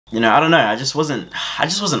you know, I don't know, I just wasn't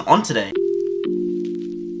on today.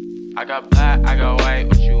 I got black, I got white,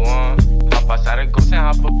 what you want? Hop outside the ghost and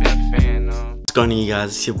hop up in the fan. What's going on, you guys?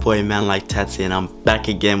 It's your boy Man Like Tats here, and I'm back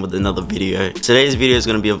again with another video. Today's video is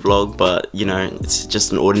gonna be a vlog, but you know, it's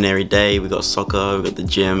just an ordinary day. We got soccer, we got the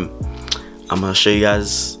gym. I'm gonna show you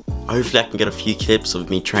guys. Hopefully I can get a few clips of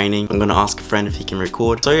me training. I'm gonna ask a friend if he can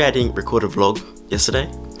record. Sorry I didn't record a vlog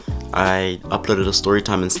yesterday. I uploaded a story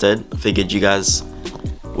time instead. I figured you guys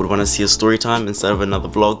would want to see a story time instead of another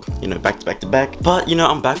vlog, you know, back to back to back. But you know,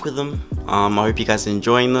 I'm back with them. I hope you guys are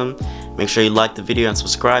enjoying them. Make sure you like the video and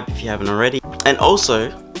subscribe if you haven't already. And also,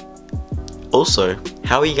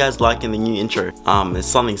 how are you guys liking the new intro? It's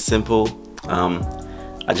something simple.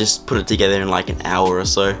 I just put it together in like an hour or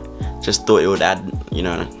so. Just thought it would add, you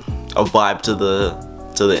know, a vibe to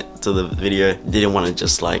the video. Didn't want to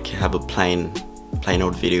just like have a plain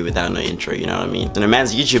old video without no intro, you know what I mean? You know,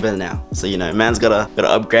 man's a YouTuber now, so you know, man's gotta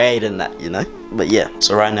upgrade and that, you know. But yeah,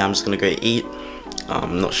 so right now I'm just gonna go eat.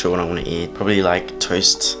 I'm not sure what I want to eat. Probably like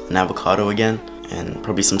toast and avocado again, and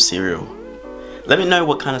probably some cereal. Let me know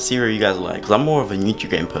what kind of cereal you guys like, because I'm more of a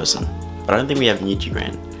Nutri-Grain person, but I don't think we have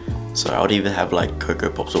Nutri-Grain. So I would either have like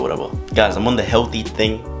Cocoa Pops or whatever. Guys, I'm on the healthy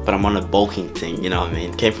thing, but I'm on a bulking thing, you know what I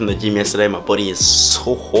mean? Came from the gym yesterday, my body is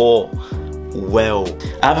so well.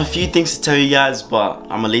 I have a few things to tell you guys, but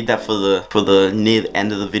I'm gonna leave that for the near the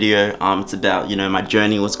end of the video. It's about, you know, my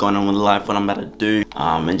journey, what's going on with life, what I'm about to do,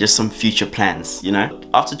 and just some future plans, you know.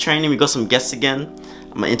 After training, we got some guests again.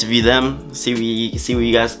 I'm gonna interview them, see what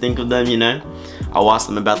you guys think of them, you know. I'll ask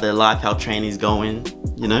them about their life, how training's going,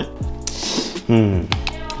 you know.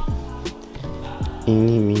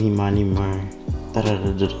 Eeny, meeny, miny, mo. Da da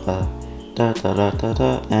da da da da da da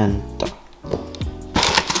da and da.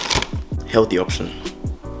 Healthy option.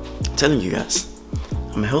 I'm telling you guys,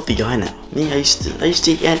 I'm a healthy guy now. Me, I used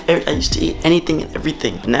to eat anything and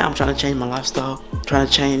everything. Now I'm trying to change my lifestyle. I'm trying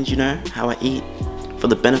to change, you know, how I eat for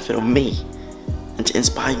the benefit of me and to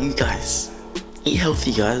inspire you guys. Eat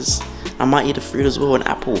healthy, guys. I might eat a fruit as well, an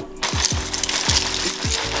apple.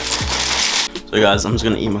 So guys, I'm just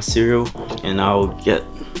gonna eat my cereal and I'll get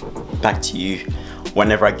back to you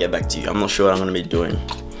whenever I get back to you. I'm not sure what I'm gonna be doing,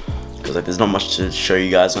 because like there's not much to show you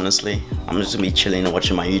guys, honestly. I'm just gonna be chilling and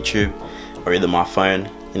watching my YouTube or either my phone,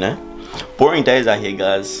 you know. Boring days out here,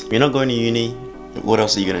 guys. You're not going to uni, what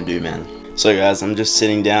else are you gonna do, man? So guys, I'm just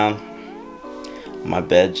sitting down on my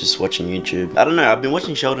bed just watching YouTube. I don't know, I've been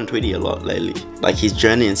watching Sheldon Tweedy a lot lately. Like, his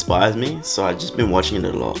journey inspires me, so I've just been watching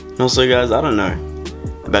it a lot. And also guys, I don't know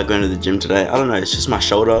about going to the gym today. I don't know, it's just my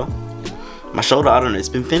shoulder. I don't know, it's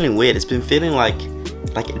been feeling weird. It's been feeling like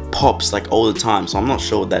it pops like all the time, so I'm not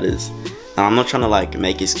sure what that is. And I'm not trying to like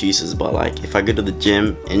make excuses, but like if I go to the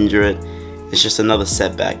gym, injure it, it's just another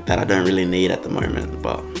setback that I don't really need at the moment.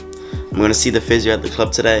 But I'm gonna see the physio at the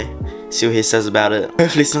club today, see what he says about it.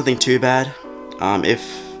 Hopefully it's nothing too bad. If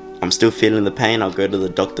I'm still feeling the pain, I'll go to the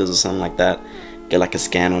doctors or something like that, get like a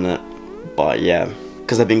scan on it. But yeah,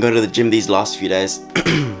 because I've been going to the gym these last few days,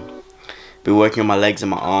 been working on my legs and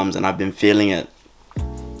my arms, and I've been feeling it,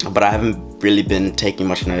 but I haven't really been taking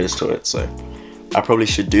much notice to it. So I probably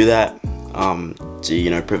should do that to, you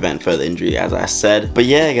know, prevent further injury, as I said. But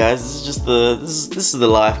yeah guys, this is just this is the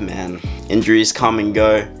life, man. Injuries come and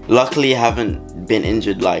go. Luckily I haven't been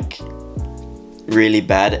injured like really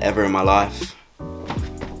bad ever in my life,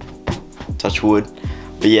 touch wood.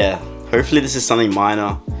 But yeah, hopefully this is something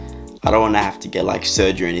minor. I don't want to have to get like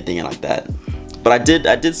surgery or anything like that. But I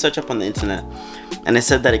did search up on the internet, and they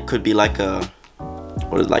said that it could be like a,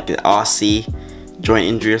 what is it, like an RC, joint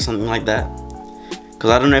injury or something like that. Because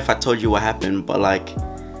I don't know if I told you what happened, but like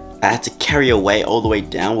I had to carry a weight all the way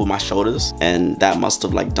down with my shoulders, and that must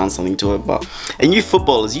have like done something to it. But, and you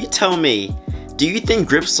footballers, you tell me, do you think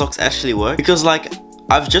grip socks actually work? Because like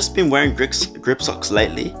I've just been wearing grip socks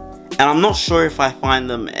lately, and I'm not sure if I find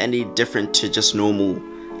them any different to just normal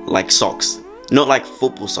like socks. Not like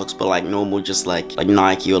football socks, but like normal, just like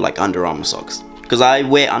Nike or like Under Armour socks. Because I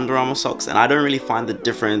wear Under Armour socks, and I don't really find the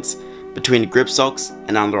difference between grip socks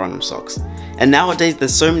and Under Armour socks. And nowadays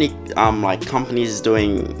there's so many like companies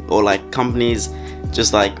doing, or like companies,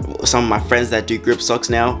 just like some of my friends that do grip socks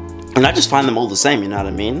now, and I just find them all the same, you know what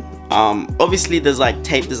I mean? Obviously there's like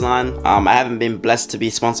Tape Design. I haven't been blessed to be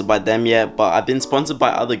sponsored by them yet, but I've been sponsored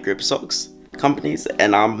by other grip socks companies,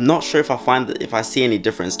 and I'm not sure if I see any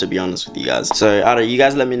difference, to be honest with you guys. So I don't know, you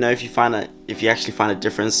guys let me know if you actually find a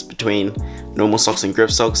difference between normal socks and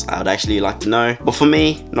grip socks. I would actually like to know. But for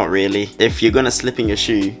me, not really. If you're gonna slip in your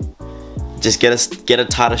shoe, just get a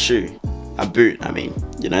tighter shoe, a boot. I mean,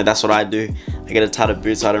 you know, that's what I do. I get a tighter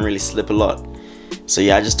boot so I don't really slip a lot. So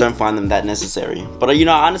yeah, I just don't find them that necessary. But you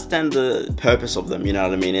know, I understand the purpose of them, you know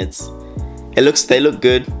what I mean? They look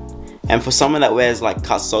good. And for someone that wears like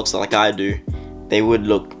cut socks like I do, they would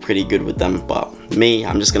look pretty good with them. But me,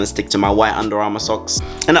 I'm just gonna stick to my white Under Armour socks.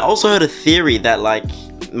 And I also heard a theory that, like,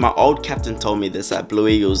 my old captain told me this at Blue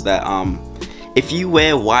Eagles, that if you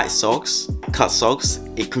wear white socks, cut socks,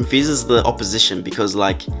 it confuses the opposition, because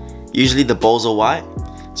like usually the balls are white.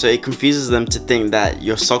 So it confuses them to think that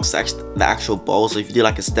your socks are the actual ball. So if you do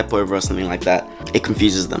like a step over or something like that, it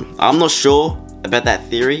confuses them. I'm not sure about that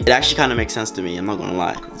theory. It actually kind of makes sense to me, I'm not gonna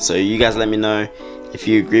lie. So you guys let me know if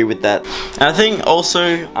you agree with that. And I think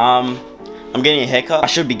also, I'm getting a haircut. I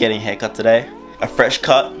should be getting a haircut today. A fresh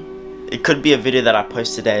cut. It could be a video that I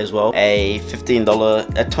post today as well. A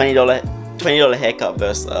 $15, a $20 haircut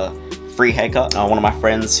versus a free haircut. One of my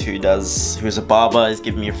friends who's a barber is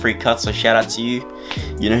giving me a free cut, so shout out to you.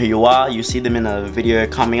 You know who you are. You see them in a video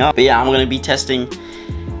coming up. But yeah, I'm gonna be testing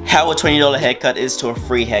how a $20 haircut is to a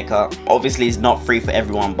free haircut. Obviously it's not free for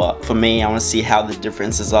everyone, but for me, I want to see how the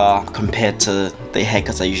differences are compared to the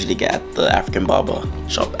haircuts I usually get at the African barber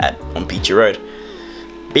shop on Peachy Road.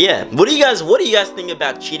 But yeah, what do you guys think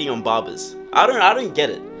about cheating on barbers? I don't get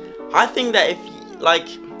it. I think that if, like,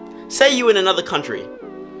 say you in another country,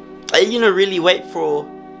 are you gonna really wait for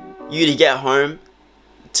you to get home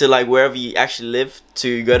to like wherever you actually live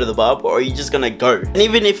to go to the barber, or are you just gonna go? And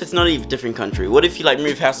even if it's not even a different country, what if you like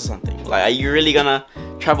move house or something? Like, are you really gonna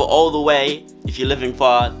travel all the way if you're living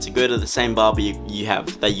far to go to the same barber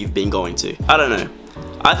you've been going to? I don't know.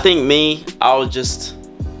 I think me, I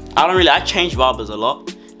change barbers a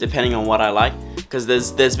lot depending on what I like, because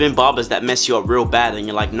there's been barbers that mess you up real bad and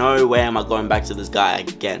you're like, no way am I going back to this guy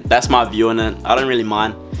again. That's my view on it. I don't really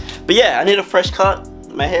mind. But yeah, I need a fresh cut.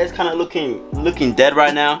 My hair's kind of looking dead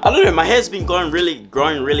right now. I don't know, my hair's been growing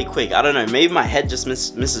really quick. I don't know, maybe my head just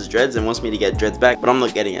misses dreads and wants me to get dreads back, but I'm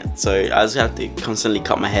not getting it. So I just have to constantly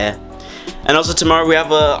cut my hair. And also tomorrow we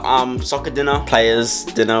have a soccer dinner, players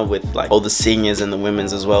dinner with like all the seniors and the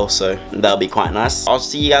women's as well. So that'll be quite nice. I'll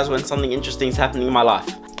see you guys when something interesting is happening in my life.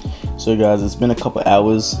 So guys, it's been a couple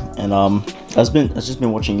hours and I've just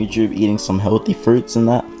been watching YouTube, eating some healthy fruits and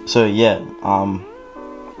that. So yeah,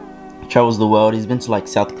 travels the world. He's been to like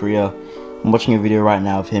South Korea. I'm watching a video right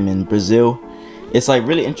now of him in Brazil. It's like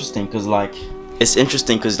really interesting because you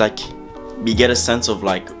get a sense of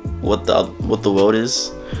like what the world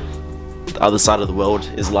is, the other side of the world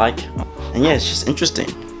is like. And yeah, it's just interesting,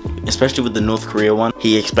 especially with the North Korea one.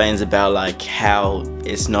 He explains about like how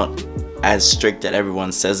it's not as strict that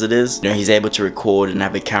everyone says it is. You know, he's able to record and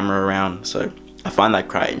have a camera around. So I find that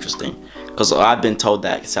quite interesting, because I've been told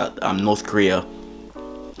that North Korea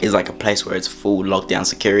is like a place where it's full lockdown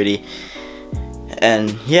security.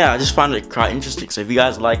 And yeah, I just find it quite interesting. So if you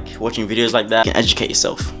guys like watching videos like that, you can educate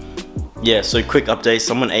yourself. Yeah, so quick update,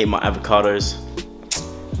 someone ate my avocados.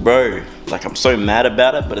 Bro, like I'm so mad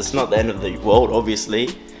about it, but it's not the end of the world obviously.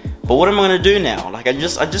 But what am I gonna do now? Like I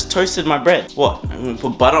just toasted my bread. What? I'm gonna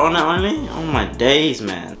put butter on it only? Oh my days,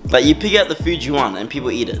 man. Like you pick out the food you want and people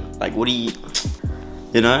eat it. Like what do you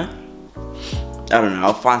know? I don't know,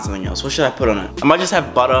 I'll find something else. What should I put on it? I might just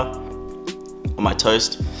have butter on my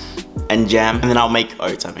toast and jam, and then I'll make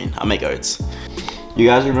oats. I'll make oats. You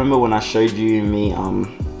guys remember when I showed you me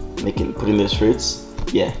putting those fruits?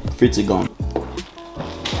 Yeah, fruits are gone.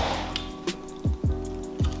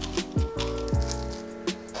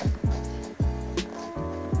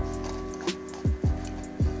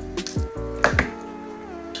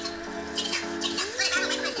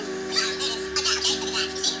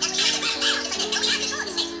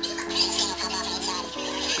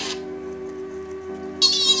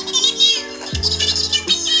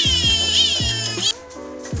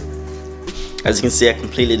 As you can see, I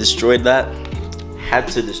completely destroyed that. Had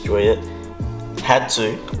to destroy it. Had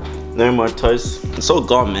to. No more toast. It's all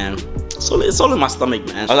gone, man. It's all in my stomach,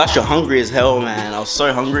 man. I was actually hungry as hell, man. I was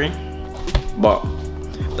so hungry. But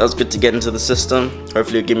that was good to get into the system.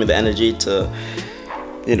 Hopefully it'll give me the energy to,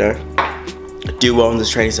 you know, do well in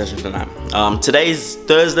this training session tonight. Today's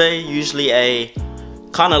Thursday, usually a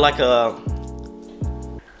kind of like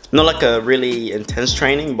not like a really intense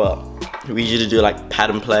training, but we usually do like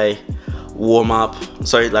pad and play, warm up.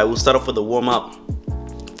 So like we'll start off with a warm up,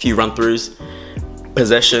 a few run throughs,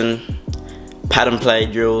 possession, pad and play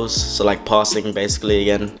drills, so like passing basically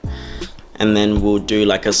again, and then we'll do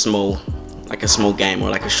like a small game or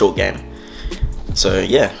like a short game. So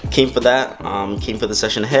yeah, keen for that, keen for the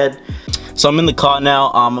session ahead. So I'm in the car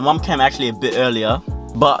now. My mom came actually a bit earlier,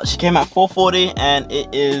 but she came at 4:40 and it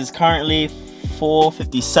is currently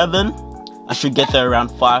 4:57. I should get there around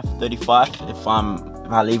 5:35 if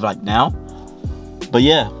I leave like now. But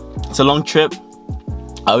yeah, it's a long trip.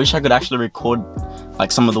 I wish I could actually record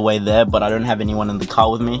like some of the way there, but I don't have anyone in the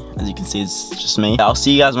car with me. As you can see, it's just me. I'll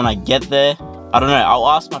see you guys when I get there. I don't know, I'll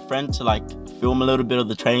ask my friend to like film a little bit of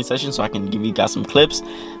the training session so I can give you guys some clips.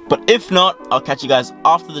 But if not, I'll catch you guys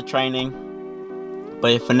after the training.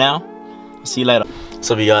 But yeah, for now, I'll see you later.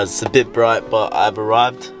 So you guys, it's a bit bright, but I've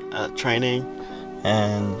arrived at training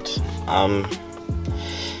and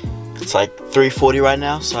it's like 3:40 right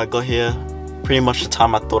now, so I got here pretty much the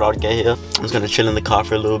time I thought I would get here. I'm just gonna chill in the car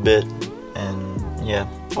for a little bit and yeah,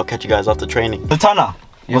 I'll catch you guys after training. So Tana,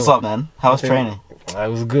 what's up, man? How was training? It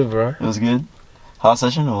was good, bro. It was good? Hard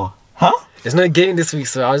session or? Huh? There's no game this week,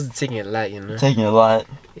 so I was taking it light, you know? Taking it light?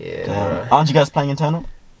 Yeah, bro. Aren't you guys playing internal?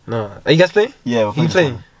 No. Are you guys playing? Yeah, we're playing. Who you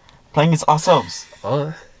playing? Playing against ourselves.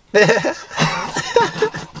 Oh.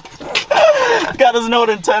 God doesn't know what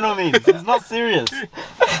internal means. It's not serious.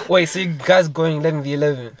 Wait, so you guys going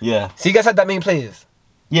 11v11? Yeah. So you guys had that many players?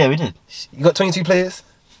 Yeah, we did. You got 22 players?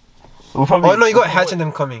 We'll probably. Oh no, you got Hatch and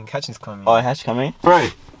them coming. Hatch's coming. Oh, Hatch coming? Bro,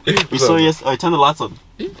 we saw you. Oh, turn the lights on.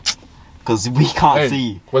 Because we can't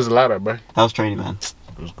see you. What's the ladder, bro? That was training, man.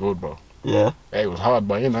 It was good, bro. Yeah. Hey, it was hard,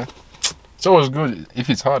 but you know. It's always good. If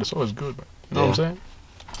it's hard, it's always good, bro. You know what I'm saying?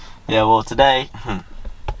 Yeah, well, today I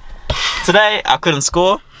couldn't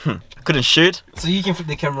score. I couldn't shoot. So you can flip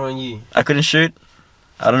the camera on you? I couldn't shoot.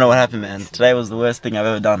 I don't know what happened, man. Today was the worst thing I've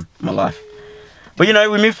ever done in my life. But you know,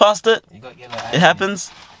 we moved past it. It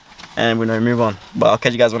happens. And we know, move on. But I'll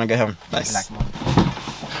catch you guys when I go home. Nice.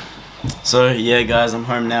 So yeah, guys, I'm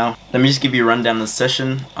home now. Let me just give you a rundown of the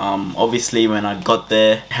session. Obviously, when I got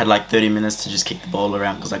there, I had like 30 minutes to just kick the ball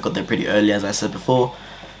around because I got there pretty early, as I said before.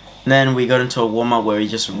 And then we got into a warm-up where we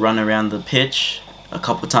just run around the pitch a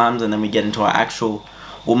couple times, and then we get into our actual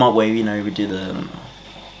warm-up where, you know, we do the,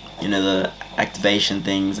 you know, the activation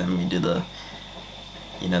things, and we do the,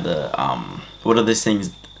 you know, the what are those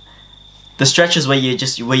things? The stretches where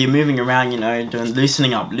you're moving around, you know, doing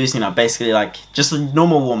loosening up, basically like just a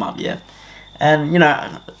normal warm up, yeah. And you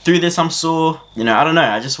know, through this I'm sore, you know, I don't know,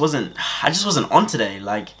 I just wasn't on today.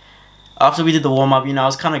 Like after we did the warm up, you know, I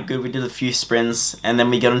was kind of good. We did a few sprints, and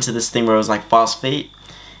then we got into this thing where it was like fast feet,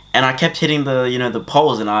 and I kept hitting the, you know, the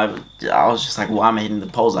poles, and I was just like, why am I hitting the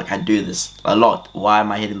poles? Like I do this a lot. Why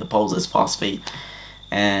am I hitting the poles as fast feet?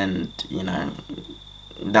 And you know,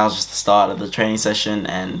 that was just the start of the training session,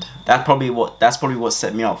 and that's probably what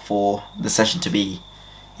set me up for the session to be,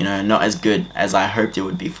 you know, not as good as I hoped it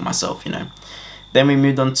would be for myself, you know. Then we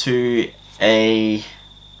moved on to a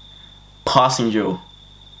passing drill.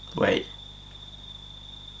 Wait.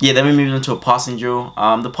 Yeah, then we moved on to a passing drill.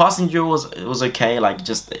 The passing drill was okay, like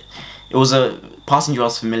just it was a passing drill I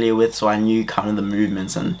was familiar with, so I knew kind of the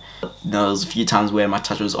movements, and there was a few times where my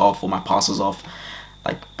touch was off or my pass was off.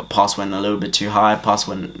 Like a pass went a little bit too high, pass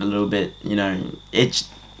went a little bit, you know, it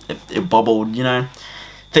bobbled, you know.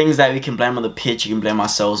 Things that we can blame on the pitch, you can blame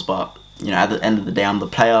ourselves, but you know, at the end of the day, I'm the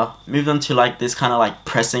player. Moved on to like this kind of like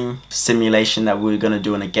pressing simulation that we were gonna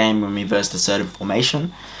do in a game when we versed a certain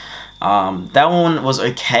formation. That one was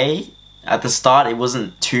okay. At the start, it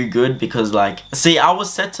wasn't too good because like, see, I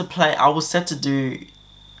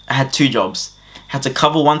had two jobs. I had to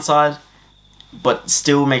cover one side, but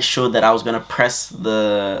still make sure that I was going to press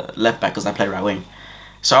the left back because I play right wing.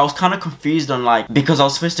 So I was kind of confused on like, because I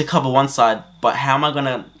was supposed to cover one side, but how am I going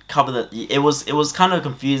to cover the, it was kind of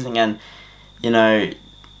confusing, and you know,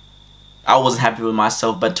 I wasn't happy with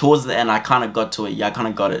myself, but towards the end I kind of got to it. Yeah, I kind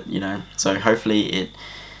of got it, you know, so hopefully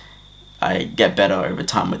I get better over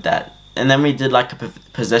time with that. And then we did like a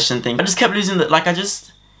possession thing. I just kept losing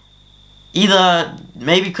either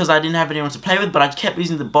maybe because I didn't have anyone to play with, but I kept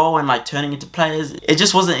losing the ball and like turning into players. It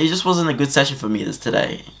just wasn't a good session for me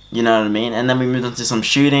today. You know what I mean? And then we moved on to some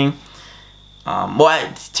shooting.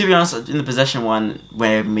 To be honest, in the possession one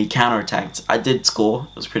where we counter-attacked, I did score.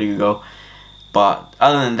 It was a pretty good goal. But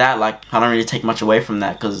other than that, like, I don't really take much away from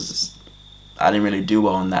that because I didn't really do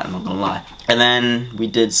well on that, I'm not gonna lie. And then we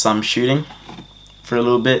did some shooting for a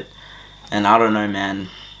little bit, and I don't know, man.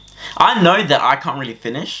 I know that I can't really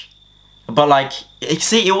finish. But like,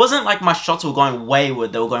 see, it wasn't like my shots were going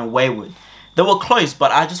wayward. They were going wayward. They were close,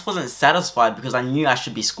 but I just wasn't satisfied because I knew I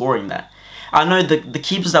should be scoring that. I know the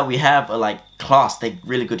keepers that we have are like class. They're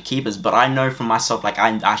really good keepers, but I know for myself like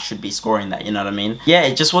I should be scoring that. You know what I mean? Yeah,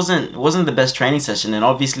 it just wasn't the best training session, and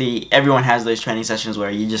obviously everyone has those training sessions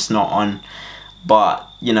where you're just not on. But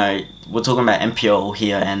you know, we're talking about MPL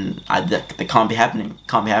here, and they can't be happening.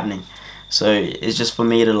 Can't be happening. So it's just for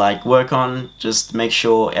me to like work on, just make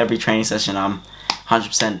sure every training session I'm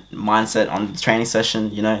 100% mindset on the training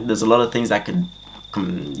session. You know, there's a lot of things that could,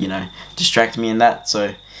 you know, distract me in that.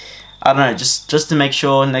 So I don't know, just to make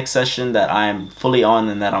sure next session that I'm fully on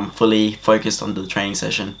and that I'm fully focused on the training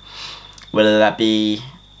session. Whether that be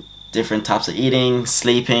different types of eating,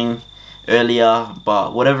 sleeping earlier,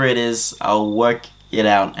 but whatever it is, I'll work it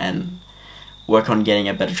out and work on getting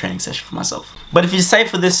a better training session for myself. But if you stay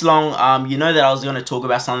for this long, you know that I was going to talk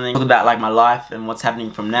about something, talk about like my life and what's happening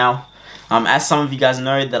from now. As some of you guys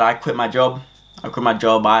know, that I quit my job.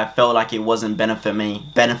 I felt like it wasn't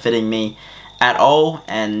benefiting me at all,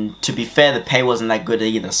 and to be fair, the pay wasn't that good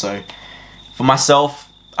either. So for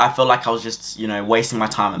myself, I felt like I was just, you know, wasting my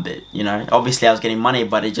time a bit. You know, obviously I was getting money,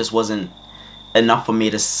 but it just wasn't enough for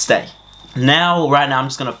me to stay. Right now I'm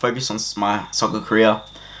just gonna focus on my soccer career,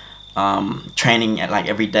 training at like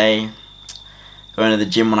every day, going to the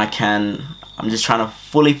gym when I can. I'm just trying to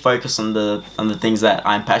fully focus on the things that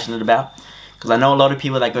I'm passionate about, because I know a lot of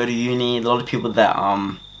people that go to uni, a lot of people that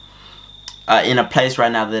are in a place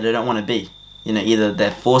right now that they don't want to be. You know, either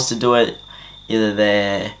they're forced to do it,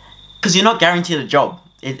 because you're not guaranteed a job.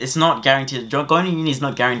 It's not guaranteed a job. Going to uni is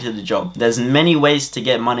not guaranteed a job. There's many ways to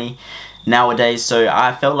get money nowadays, so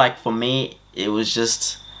I felt like for me it was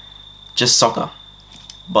just soccer.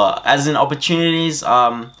 But as in opportunities,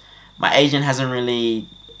 my agent hasn't really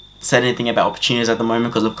said anything about opportunities at the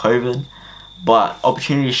moment because of COVID, but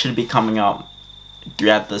opportunities should be coming up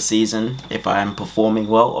throughout the season if I am performing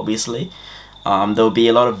well, obviously. There'll be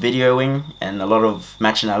a lot of videoing and a lot of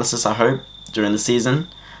match analysis, I hope, during the season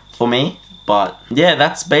for me. But yeah,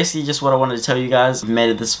 that's basically just what I wanted to tell you guys. If you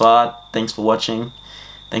made it this far, thanks for watching.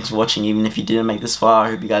 Thanks for watching even if you didn't make this far.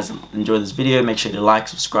 I hope you guys enjoyed this video. Make sure to like,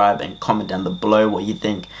 subscribe, and comment down below what you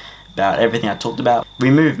think about everything I talked about.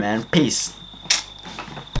 We move, man. Peace.